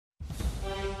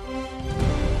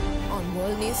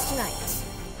World News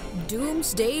Tonight.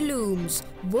 Doomsday looms.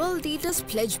 World leaders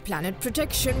pledge planet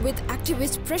protection with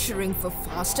activists pressuring for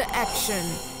faster action.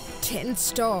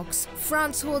 Tense talks.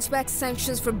 France holds back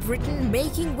sanctions for Britain,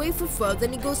 making way for further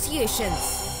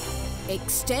negotiations.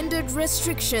 Extended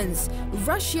restrictions.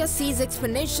 Russia sees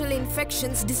exponential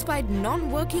infections despite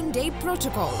non-working day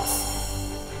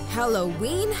protocols.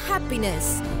 Halloween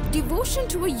happiness. Devotion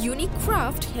to a unique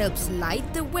craft helps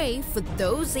light the way for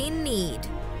those in need.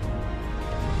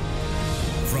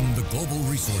 From the global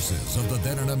resources of the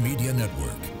Derana Media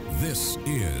Network, this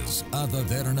is the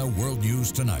Derana World News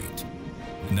Tonight.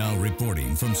 Now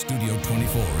reporting from Studio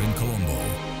 24 in Colombo,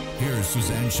 here's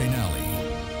Suzanne Shenali.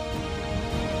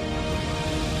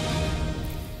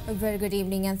 A very good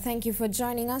evening and thank you for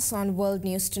joining us on World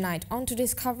News Tonight. On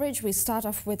today's coverage, we start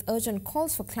off with urgent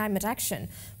calls for climate action.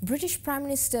 British Prime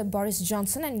Minister Boris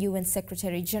Johnson and UN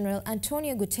Secretary General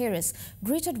Antonio Guterres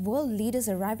greeted world leaders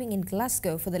arriving in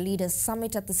Glasgow for the Leaders'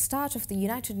 Summit at the start of the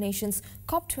United Nations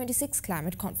COP26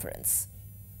 climate conference.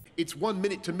 It's 1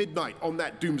 minute to midnight on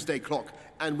that doomsday clock,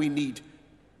 and we need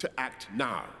to act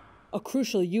now. A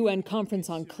crucial UN conference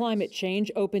on climate change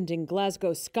opened in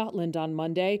Glasgow, Scotland on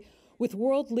Monday, with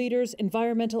world leaders,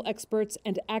 environmental experts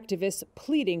and activists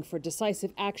pleading for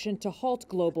decisive action to halt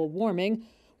global warming,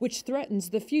 which threatens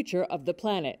the future of the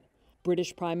planet.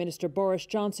 British Prime Minister Boris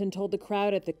Johnson told the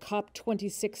crowd at the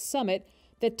COP26 summit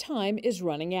that time is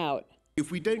running out. If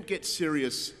we don't get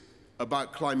serious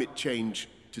about climate change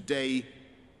today,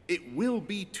 it will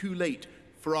be too late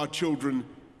for our children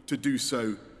to do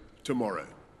so tomorrow.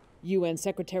 UN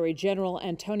Secretary General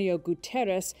Antonio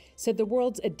Guterres said the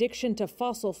world's addiction to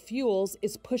fossil fuels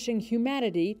is pushing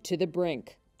humanity to the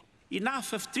brink.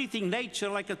 Enough of treating nature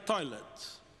like a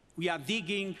toilet. We are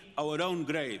digging our own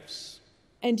graves.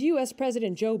 And U.S.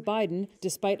 President Joe Biden,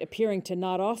 despite appearing to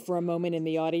nod off for a moment in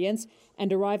the audience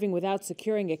and arriving without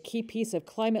securing a key piece of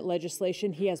climate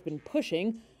legislation he has been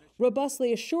pushing,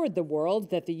 robustly assured the world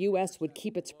that the U.S. would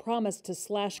keep its promise to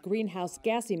slash greenhouse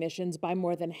gas emissions by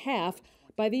more than half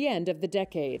by the end of the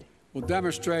decade. We'll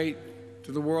demonstrate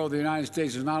to the world the United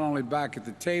States is not only back at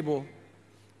the table,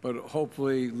 but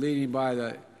hopefully leading by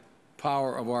the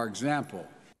power of our example.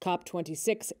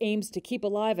 COP26 aims to keep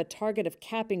alive a target of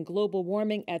capping global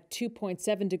warming at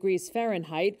 2.7 degrees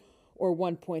Fahrenheit, or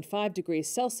 1.5 degrees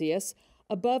Celsius,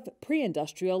 above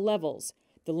pre-industrial levels,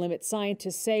 the limit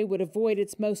scientists say would avoid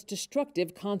its most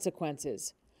destructive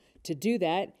consequences. To do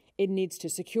that, it needs to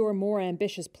secure more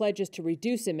ambitious pledges to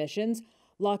reduce emissions,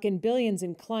 lock in billions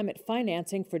in climate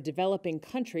financing for developing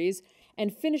countries,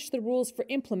 and finish the rules for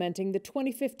implementing the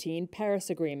 2015 Paris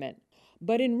Agreement.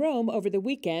 But in Rome over the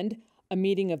weekend, a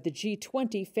meeting of the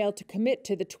G20 failed to commit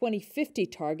to the 2050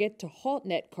 target to halt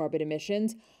net carbon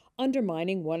emissions,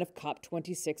 undermining one of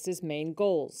COP26's main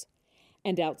goals.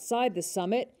 And outside the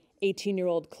summit,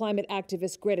 18-year-old climate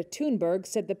activist Greta Thunberg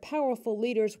said the powerful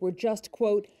leaders were just,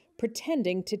 quote,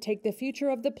 pretending to take the future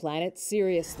of the planet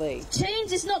seriously.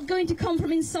 Change is not going to come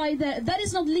from inside there. That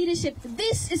is not leadership.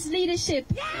 This is leadership.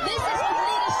 Yeah! This is what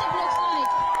leadership looks like.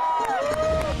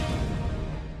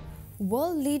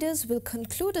 World leaders will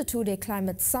conclude a two-day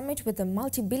climate summit with a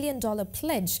multi-billion-dollar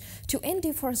pledge to end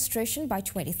deforestation by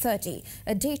 2030,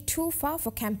 a date too far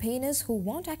for campaigners who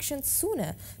want action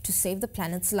sooner to save the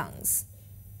planet's lungs.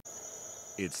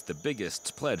 It's the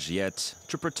biggest pledge yet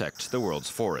to protect the world's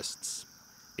forests.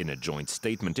 In a joint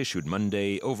statement issued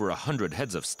Monday, over 100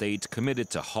 heads of state committed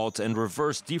to halt and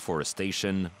reverse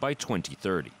deforestation by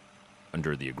 2030.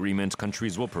 Under the agreement,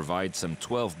 countries will provide some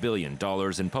 $12 billion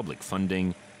in public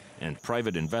funding and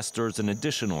private investors an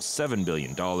additional $7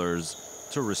 billion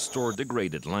to restore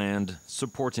degraded land,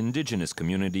 support indigenous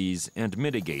communities, and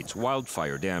mitigate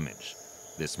wildfire damage.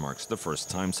 This marks the first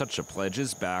time such a pledge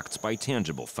is backed by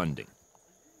tangible funding.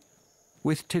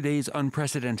 With today's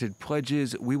unprecedented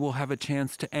pledges, we will have a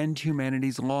chance to end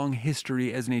humanity's long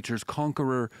history as nature's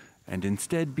conqueror and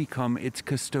instead become its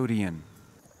custodian.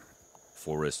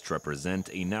 Forests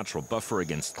represent a natural buffer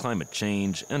against climate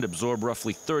change and absorb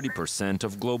roughly 30%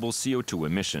 of global CO2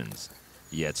 emissions.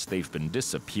 Yet they've been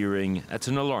disappearing at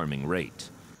an alarming rate.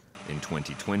 In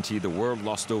 2020, the world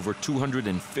lost over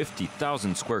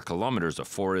 250,000 square kilometers of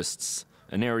forests,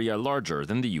 an area larger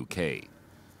than the UK.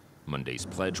 Monday's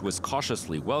pledge was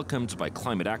cautiously welcomed by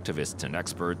climate activists and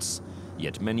experts,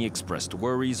 yet many expressed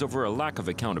worries over a lack of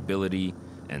accountability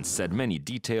and said many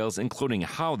details, including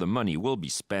how the money will be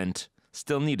spent,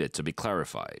 still needed to be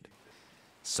clarified.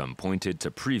 Some pointed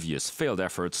to previous failed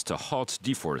efforts to halt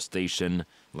deforestation,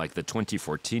 like the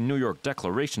 2014 New York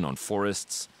Declaration on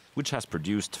Forests, which has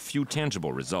produced few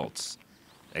tangible results.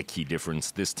 A key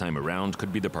difference this time around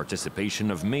could be the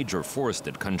participation of major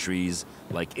forested countries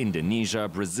like Indonesia,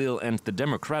 Brazil, and the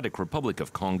Democratic Republic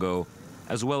of Congo,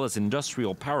 as well as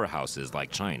industrial powerhouses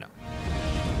like China.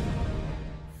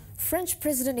 French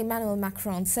President Emmanuel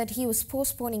Macron said he was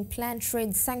postponing planned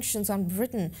trade sanctions on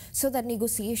Britain so that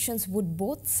negotiations with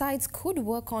both sides could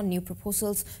work on new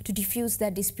proposals to defuse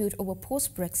their dispute over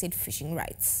post-Brexit fishing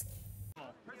rights.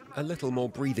 A little more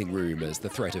breathing room as the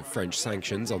threat of French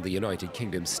sanctions on the United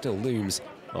Kingdom still looms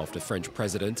after French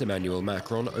President Emmanuel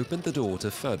Macron opened the door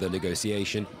to further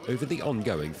negotiation over the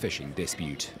ongoing fishing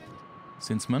dispute.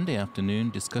 Since Monday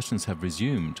afternoon, discussions have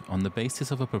resumed on the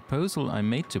basis of a proposal I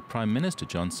made to Prime Minister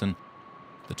Johnson.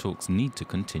 The talks need to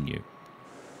continue.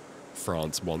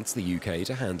 France wants the UK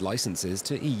to hand licences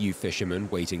to EU fishermen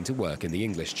waiting to work in the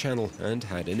English Channel and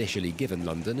had initially given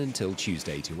London until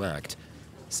Tuesday to act.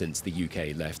 Since the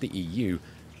UK left the EU,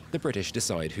 the British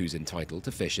decide who's entitled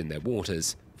to fish in their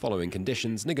waters, following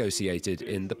conditions negotiated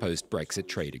in the post-Brexit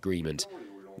trade agreement.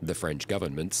 The French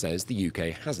government says the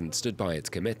UK hasn't stood by its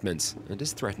commitments and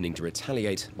is threatening to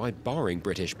retaliate by barring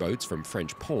British boats from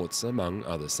French ports, among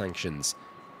other sanctions.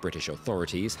 British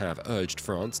authorities have urged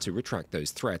France to retract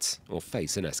those threats or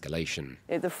face an escalation.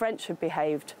 The French have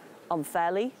behaved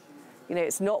unfairly.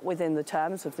 It's not within the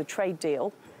terms of the trade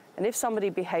deal. And if somebody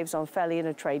behaves unfairly in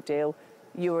a trade deal,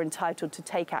 you are entitled to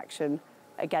take action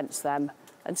against them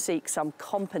and seek some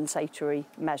compensatory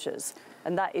measures.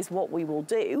 And that is what we will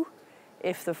do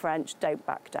if the French don't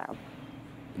back down.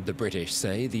 The British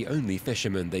say the only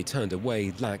fishermen they turned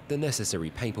away lacked the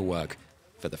necessary paperwork.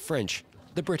 For the French,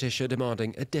 the British are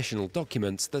demanding additional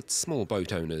documents that small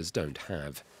boat owners don't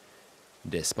have.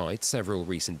 Despite several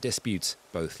recent disputes,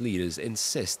 both leaders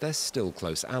insist they're still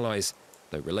close allies,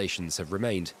 though relations have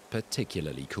remained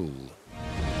particularly cool.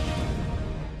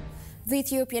 The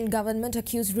Ethiopian government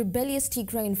accused rebellious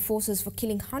Tigrayan forces for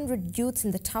killing 100 youths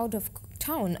in the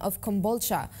town of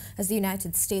Kombolcha as the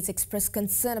United States expressed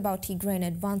concern about Tigrayan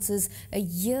advances a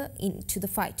year into the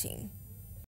fighting.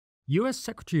 US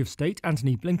Secretary of State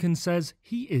Antony Blinken says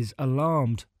he is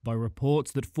alarmed by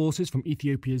reports that forces from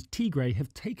Ethiopia's Tigray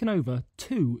have taken over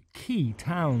 2 key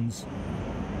towns.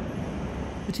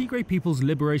 The Tigray People's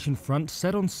Liberation Front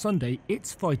said on Sunday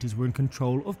its fighters were in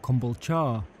control of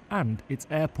Kombolcha and its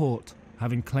airport,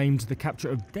 having claimed the capture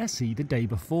of Dessie the day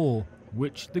before,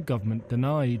 which the government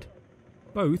denied.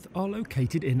 Both are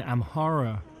located in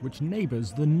Amhara, which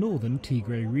neighbours the northern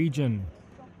Tigray region.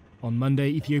 On Monday,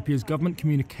 Ethiopia's government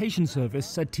communication service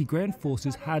said Tigrayan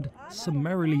forces had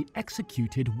summarily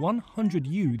executed 100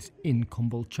 youths in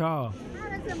Kombolcha.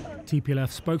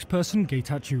 TPLF spokesperson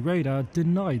Getachew Reda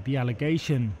denied the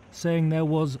allegation, saying there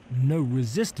was no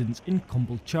resistance in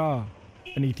Kombolcha.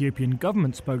 An Ethiopian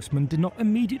government spokesman did not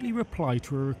immediately reply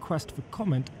to a request for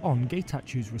comment on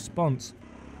Getachew's response.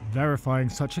 Verifying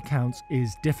such accounts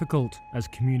is difficult, as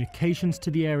communications to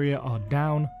the area are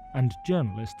down and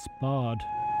journalists barred.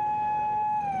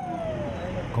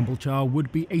 Kombolcha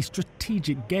would be a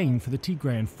strategic gain for the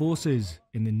Tigrayan forces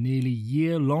in the nearly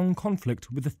year-long conflict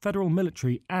with the federal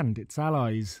military and its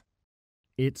allies.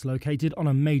 It's located on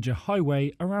a major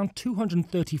highway around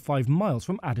 235 miles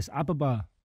from Addis Ababa.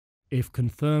 If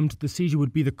confirmed, the seizure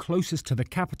would be the closest to the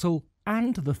capital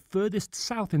and the furthest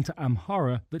south into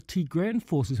Amhara that Tigrayan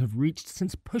forces have reached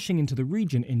since pushing into the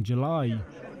region in July.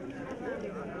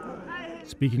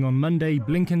 Speaking on Monday,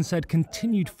 Blinken said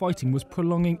continued fighting was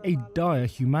prolonging a dire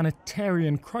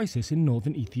humanitarian crisis in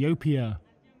northern Ethiopia.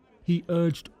 He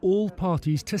urged all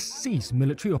parties to cease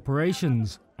military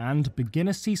operations and begin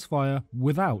a ceasefire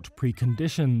without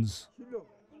preconditions.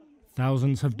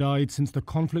 Thousands have died since the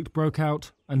conflict broke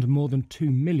out, and more than 2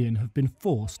 million have been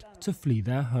forced to flee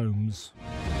their homes.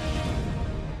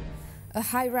 A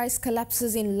high-rise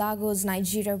collapses in Lagos,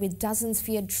 Nigeria, with dozens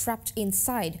feared trapped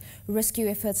inside. Rescue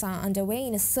efforts are underway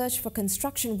in a search for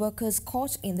construction workers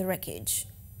caught in the wreckage.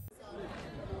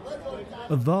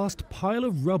 A vast pile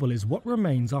of rubble is what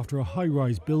remains after a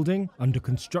high-rise building under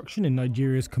construction in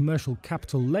Nigeria's commercial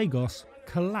capital Lagos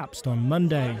collapsed on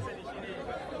Monday.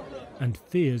 And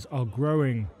fears are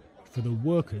growing for the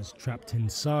workers trapped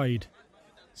inside.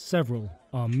 Several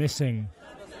are missing.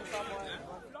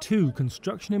 2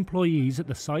 construction employees at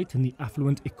the site in the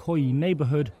affluent Ikoyi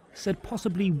neighbourhood said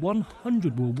possibly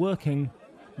 100 were working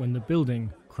when the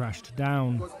building crashed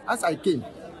down. As I came,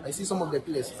 I see some of the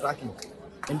pillars cracking,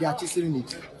 and they are chiseling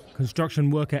it. Construction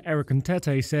worker Eric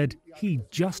Ntete said he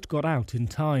just got out in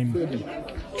time.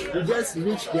 We just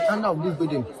reached the end of this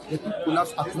building. The people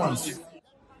collapsed at once.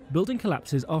 Building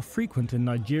collapses are frequent in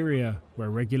Nigeria, where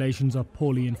regulations are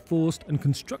poorly enforced and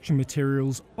construction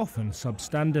materials often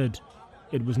substandard.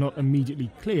 It was not immediately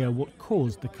clear what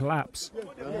caused the collapse.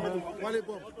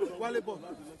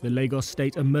 The Lagos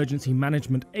State Emergency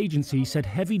Management Agency said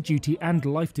heavy-duty and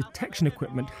life detection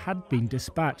equipment had been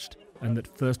dispatched and that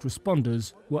first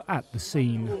responders were at the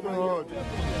scene.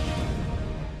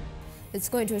 Let's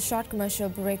go into a short commercial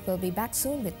break. We'll be back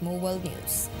soon with more world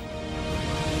news.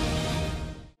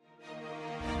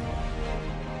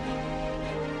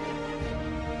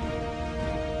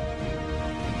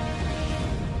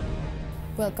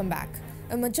 Welcome back.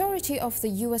 A majority of the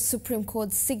U.S. Supreme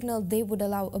Court signaled they would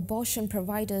allow abortion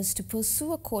providers to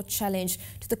pursue a court challenge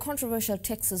to the controversial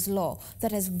Texas law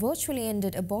that has virtually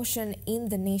ended abortion in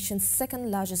the nation's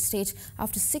second largest state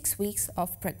after 6 weeks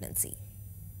of pregnancy.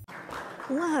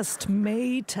 Last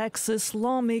May, Texas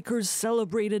lawmakers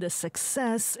celebrated a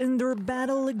success in their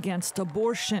battle against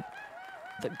abortion.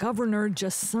 The governor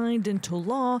just signed into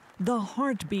law the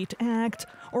Heartbeat Act,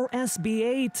 or SB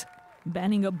 8,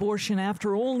 banning abortion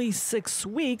after only 6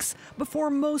 weeks before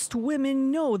most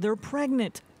women know they're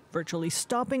pregnant, virtually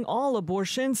stopping all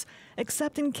abortions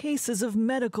except in cases of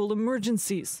medical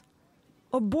emergencies.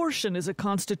 Abortion is a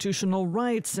constitutional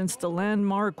right since the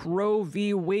landmark Roe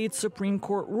v. Wade Supreme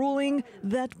Court ruling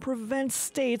that prevents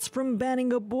states from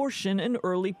banning abortion in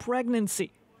early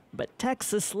pregnancy. But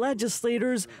Texas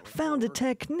legislators found a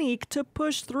technique to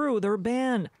push through their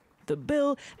ban. The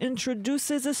bill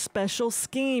introduces a special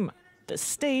scheme. The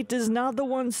state is not the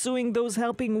one suing those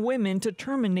helping women to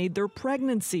terminate their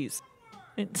pregnancies.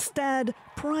 Instead,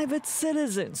 private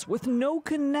citizens with no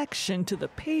connection to the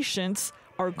patients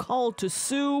are called to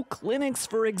sue clinics,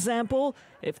 for example.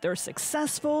 If they're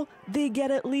successful, they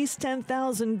get at least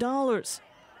 $10,000.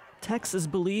 Texas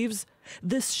believes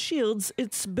this shields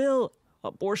its bill.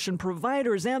 Abortion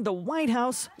providers and the White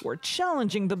House, who are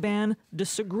challenging the ban,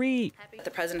 disagree.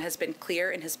 The president has been clear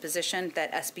in his position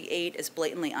that SB 8 is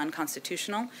blatantly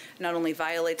unconstitutional. It not only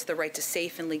violates the right to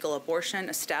safe and legal abortion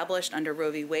established under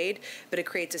Roe v. Wade, but it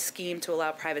creates a scheme to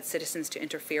allow private citizens to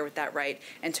interfere with that right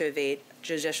and to evade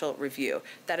judicial review.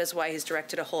 That is why he's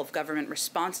directed a whole of government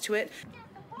response to it.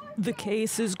 The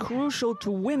case is crucial to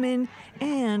women,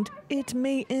 and it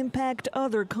may impact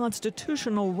other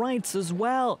constitutional rights as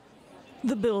well.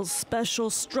 The bill's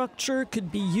special structure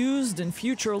could be used in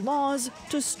future laws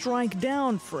to strike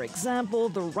down, for example,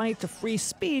 the right to free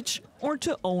speech or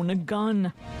to own a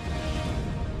gun.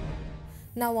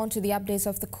 Now on to the updates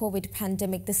of the COVID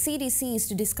pandemic. The CDC is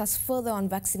to discuss further on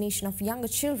vaccination of younger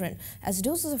children as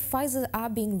doses of Pfizer are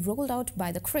being rolled out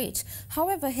by the crate.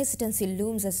 However, hesitancy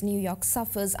looms as New York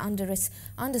suffers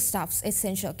understaffs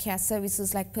essential care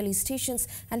services like police stations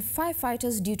and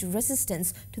firefighters due to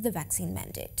resistance to the vaccine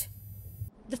mandate.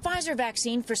 The Pfizer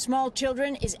vaccine for small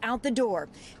children is out the door.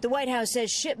 The White House says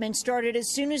shipment started as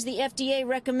soon as the FDA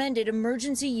recommended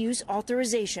emergency use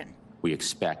authorization. We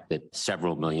expect that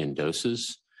several million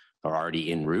doses are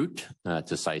already en route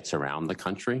to sites around the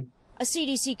country. A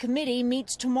CDC committee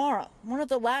meets tomorrow, one of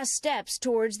the last steps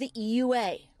towards the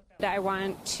EUA. I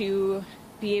want to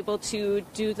be able to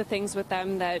do the things with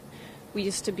them that we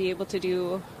used to be able to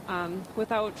do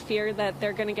without fear that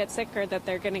they're going to get sick or that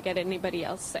they're going to get anybody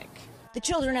else sick. The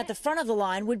children at the front of the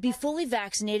line would be fully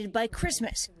vaccinated by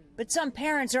Christmas, but some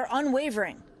parents are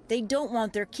unwavering. They don't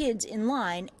want their kids in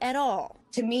line at all.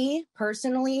 To me,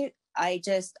 personally, I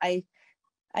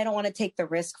don't want to take the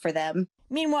risk for them.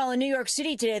 Meanwhile, in New York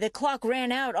City today, the clock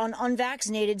ran out on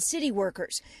unvaccinated city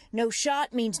workers. No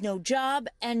shot means no job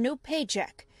and no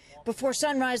paycheck. Before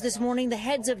sunrise this morning, the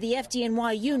heads of the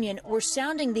FDNY union were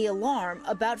sounding the alarm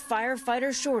about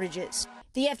firefighter shortages.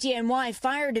 The FDNY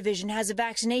Fire Division has a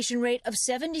vaccination rate of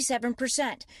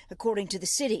 77%, according to the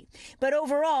city. But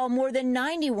overall, more than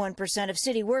 91% of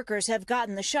city workers have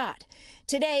gotten the shot.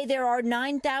 Today, there are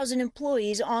 9,000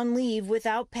 employees on leave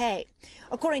without pay.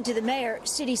 According to the mayor,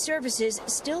 city services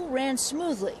still ran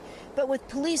smoothly. But with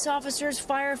police officers,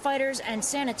 firefighters, and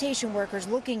sanitation workers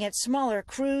looking at smaller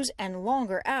crews and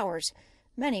longer hours,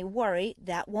 many worry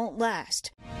that won't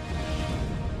last.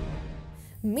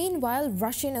 Meanwhile,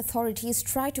 Russian authorities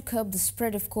try to curb the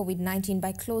spread of COVID-19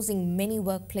 by closing many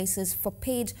workplaces for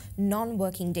paid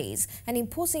non-working days and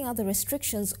imposing other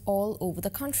restrictions all over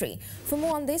the country. For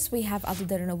more on this, we have other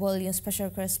Derana World News special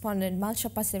correspondent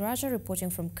Malsha Pasiraja reporting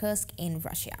from Kursk in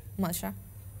Russia. Malsha.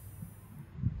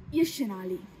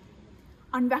 Yashanali.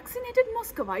 Unvaccinated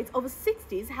Muscovites over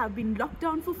 60s have been locked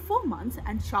down for 4 months,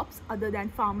 and shops other than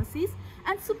pharmacies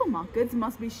and supermarkets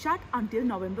must be shut until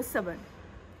November 7.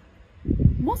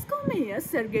 Moscow Mayor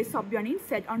Sergei Sobyanin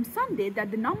said on Sunday that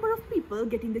the number of people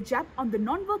getting the jab on the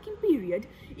non-working period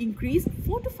increased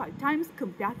 4 to 5 times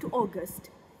compared to August.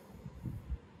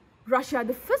 Russia,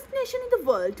 the first nation in the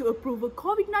world to approve a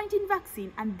COVID-19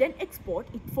 vaccine and then export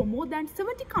it for more than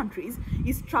 70 countries,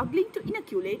 is struggling to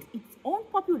inoculate its own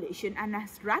population and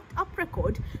has racked up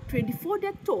record 24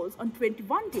 death tolls on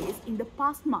 21 days in the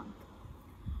past month.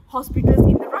 Hospitals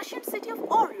in the Russian city of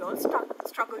Oryol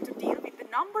struggle to deal with the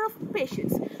number of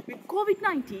patients with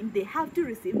COVID-19 they have to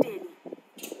receive daily.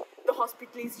 The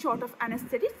hospital is short of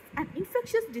anesthetists and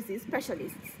infectious disease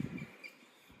specialists.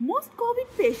 Most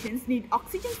COVID patients need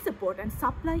oxygen support and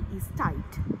supply is tight.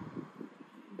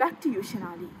 Back to you,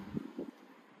 Shanali.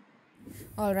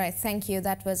 All right, thank you.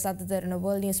 That was Derana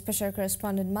World News Special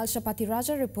Correspondent Malshapati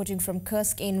Raja reporting from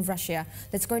Kursk in Russia.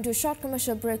 Let's go into a short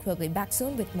commercial break. We'll be back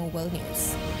soon with more world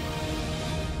news.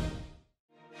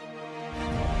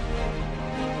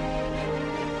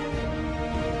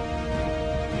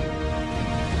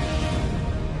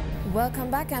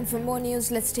 Welcome back, and for more news,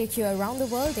 let's take you around the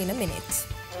world in a minute.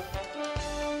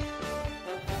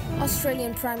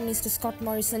 Australian Prime Minister Scott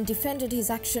Morrison defended his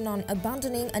action on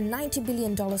abandoning a $90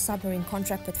 billion submarine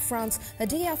contract with France a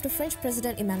day after French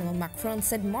President Emmanuel Macron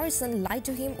said Morrison lied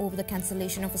to him over the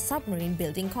cancellation of a submarine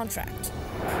building contract.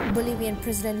 Bolivian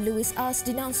President Luis Arce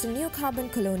denounced a new carbon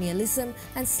colonialism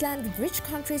and slammed rich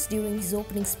countries during his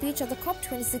opening speech at the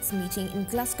COP26 meeting in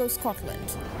Glasgow,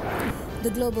 Scotland. The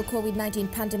global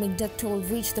COVID-19 pandemic death toll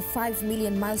reached the 5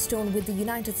 million milestone, with the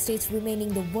United States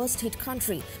remaining the worst-hit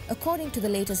country, according to the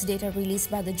latest data released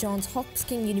by the Johns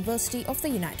Hopkins University of the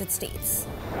United States.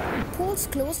 Polls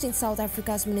closed in South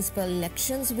Africa's municipal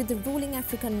elections, with the ruling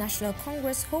African National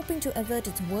Congress hoping to avert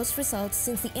its worst results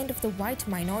since the end of the white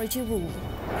minority rule.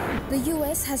 The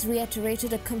US has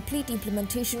reiterated a complete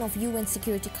implementation of UN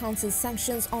Security Council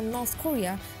sanctions on North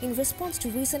Korea in response to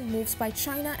recent moves by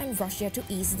China and Russia to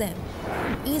ease them.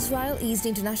 Israel eased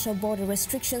international border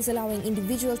restrictions, allowing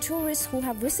individual tourists who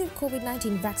have received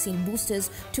COVID-19 vaccine boosters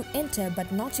to enter,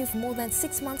 but not if more than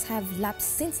 6 months have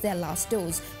lapsed since their last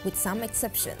dose, with some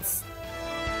exceptions.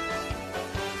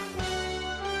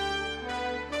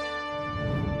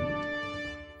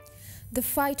 The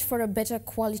fight for a better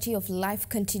quality of life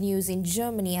continues in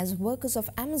Germany as workers of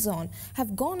Amazon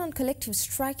have gone on collective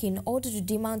strike in order to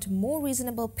demand more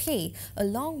reasonable pay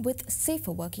along with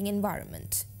safer working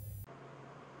environment.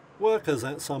 Workers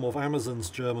at some of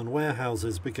Amazon's German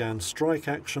warehouses began strike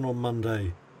action on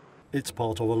Monday. It's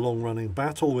part of a long-running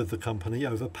battle with the company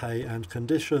over pay and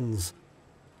conditions.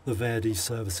 The Verdi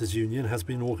Services Union has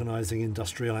been organising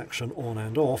industrial action on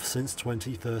and off since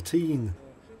 2013.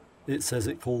 It says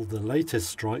it called the latest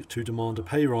strike to demand a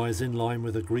pay rise in line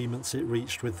with agreements it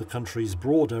reached with the country's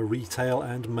broader retail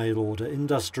and mail-order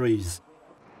industries.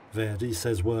 Verdi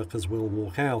says workers will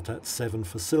walk out at 7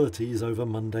 facilities over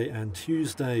Monday and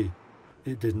Tuesday.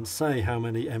 It didn't say how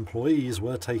many employees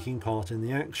were taking part in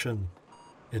the action.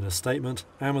 In a statement,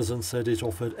 Amazon said it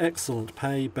offered excellent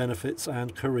pay, benefits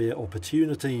and career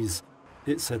opportunities.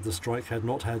 It said the strike had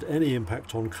not had any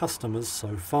impact on customers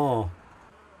so far.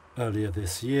 Earlier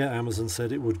this year, Amazon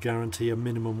said it would guarantee a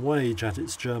minimum wage at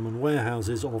its German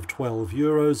warehouses of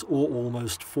 €12 or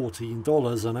almost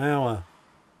 $14 an hour.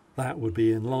 That would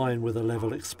be in line with a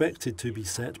level expected to be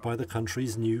set by the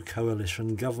country's new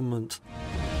coalition government.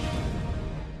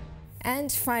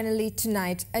 And finally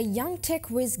tonight, a young tech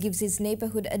whiz gives his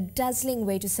neighborhood a dazzling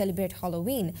way to celebrate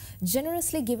Halloween,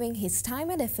 generously giving his time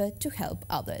and effort to help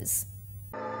others.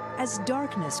 As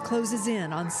darkness closes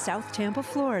in on South Tampa,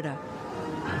 Florida,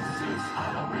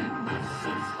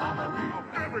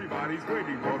 Everybody's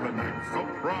waiting for the next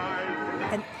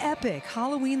surprise. An epic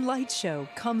Halloween light show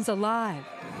comes alive.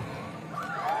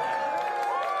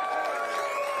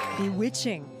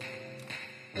 Bewitching.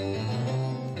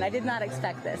 I did not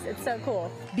expect this. It's so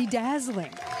cool.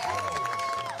 Bedazzling.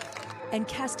 And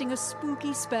casting a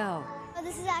spooky spell. Oh,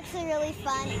 this is actually really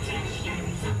fun.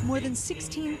 More than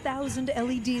 16,000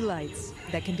 LED lights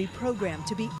that can be programmed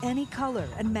to be any color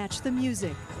and match the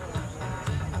music.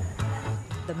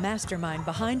 The mastermind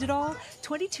behind it all,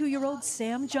 22-year-old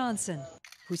Sam Johnson,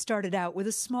 who started out with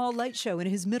a small light show in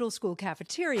his middle school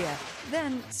cafeteria,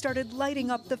 then started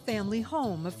lighting up the family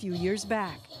home a few years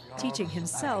back, teaching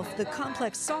himself the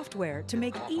complex software to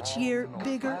make each year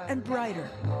bigger and brighter.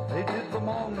 They did the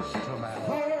monster man.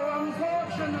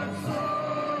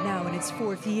 Now in its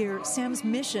 4th year, Sam's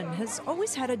mission has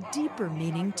always had a deeper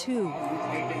meaning too.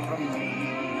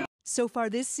 So far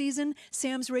this season,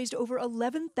 Sam's raised over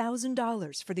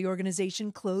 $11,000 for the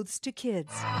organization Clothes to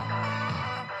Kids.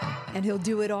 And he'll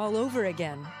do it all over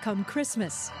again come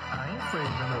Christmas. I ain't afraid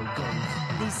of no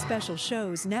ghosts. These special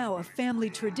shows now a family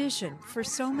tradition for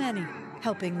so many,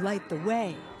 helping light the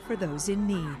way for those in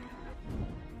need.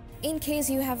 In case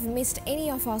you have missed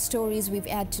any of our stories we've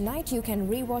aired tonight, you can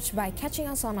rewatch by catching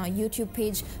us on our YouTube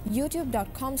page,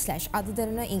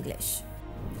 youtube.com/Derana English.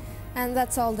 And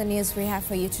that's all the news we have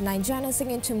for you tonight. Join us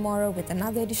again tomorrow with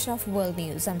another edition of World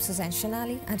News. I'm Suzanne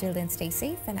Shanali. Until then, stay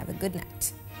safe and have a good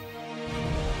night.